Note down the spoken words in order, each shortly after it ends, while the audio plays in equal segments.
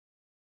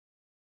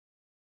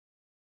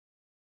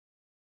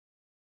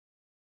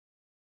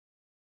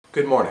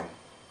Good morning.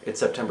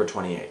 It's September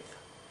 28th.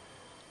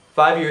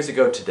 5 years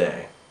ago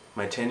today,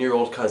 my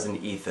 10-year-old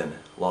cousin Ethan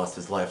lost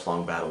his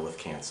lifelong battle with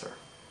cancer.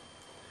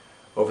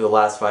 Over the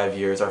last 5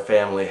 years, our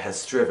family has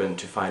striven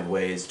to find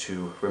ways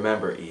to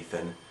remember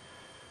Ethan.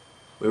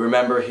 We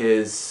remember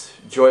his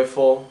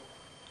joyful,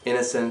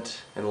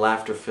 innocent, and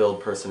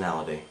laughter-filled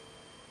personality.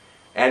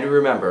 And we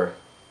remember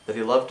that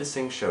he loved to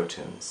sing show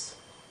tunes.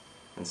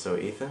 And so,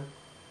 Ethan,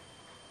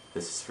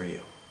 this is for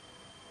you.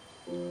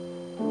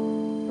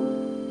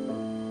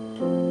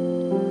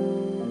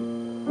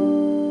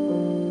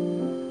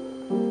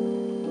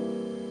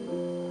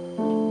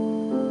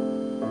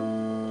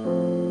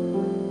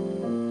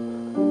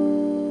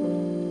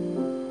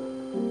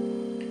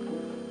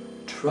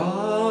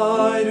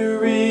 Try to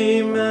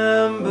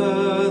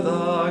remember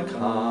the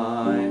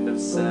kind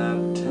of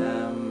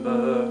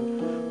September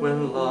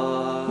when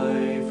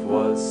life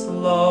was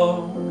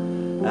slow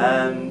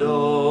and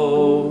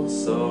oh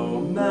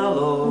so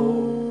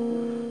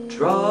mellow.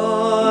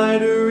 Try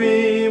to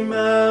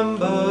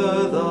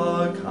remember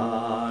the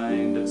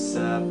kind of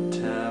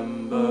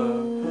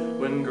September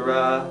when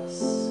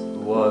grass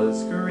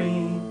was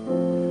green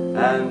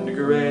and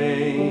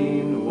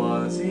grain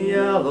was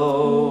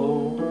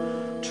yellow.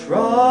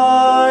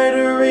 Try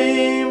to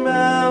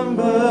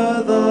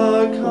remember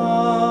the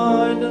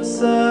kind of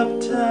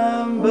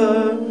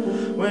September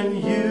when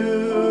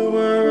you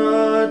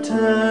were a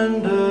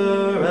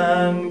tender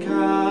and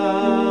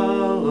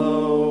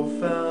callow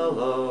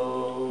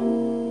fellow.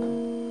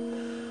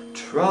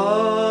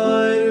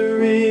 Try to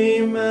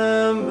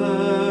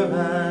remember,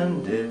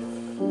 and if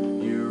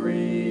you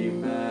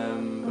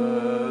remember,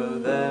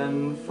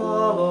 then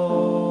follow.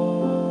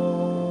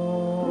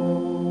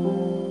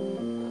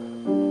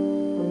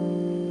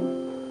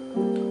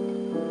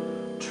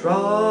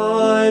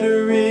 Try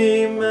to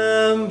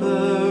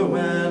remember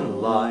when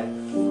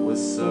life was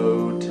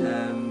so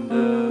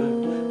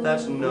tender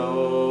that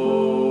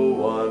no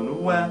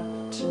one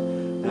wept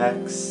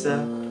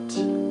except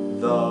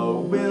the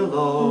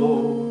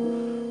willow.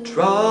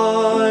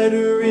 Try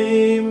to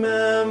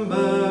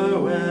remember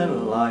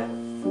when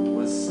life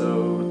was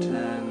so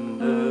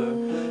tender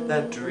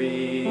that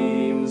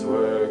dreams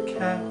were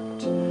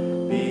kept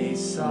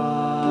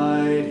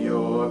beside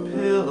your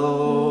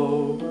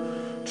pillow.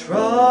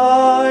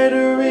 Try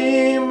to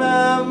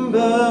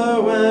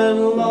remember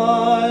when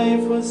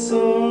life was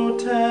so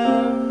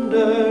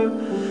tender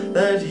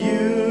that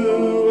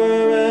you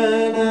were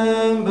an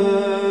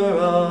ember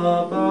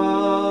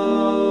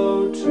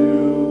about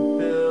to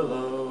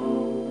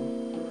billow.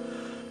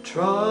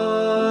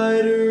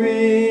 Try to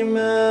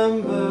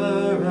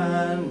remember,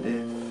 and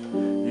if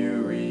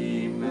you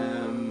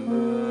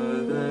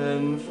remember,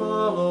 then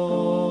follow.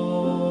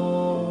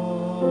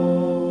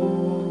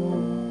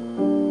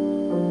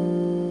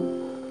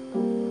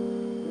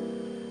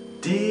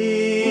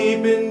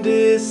 Deep in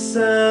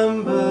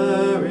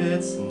December,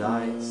 it's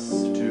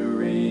nice to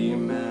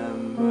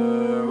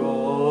remember,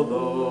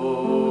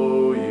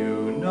 although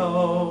you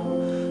know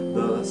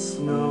the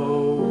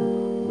snow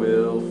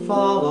will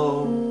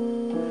follow.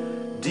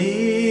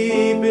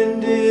 Deep in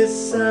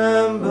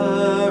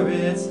December,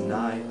 it's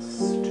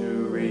nice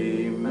to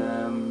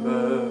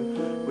remember,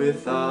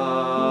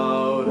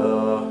 without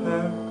a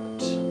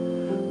hurt,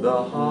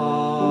 the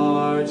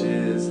heart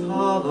is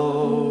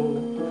hollow.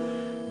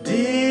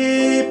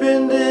 Deep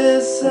in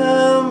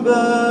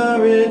December,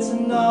 it's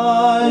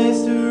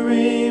nice to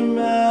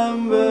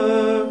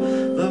remember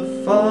the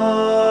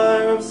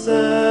fire of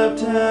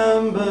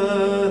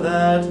September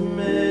that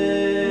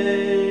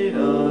made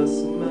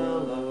us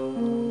mellow.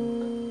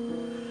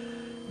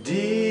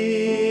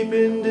 Deep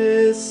in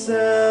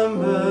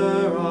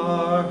December,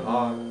 our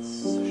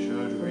hearts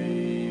should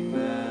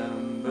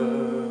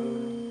remember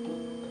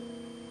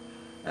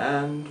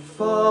and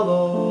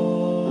follow.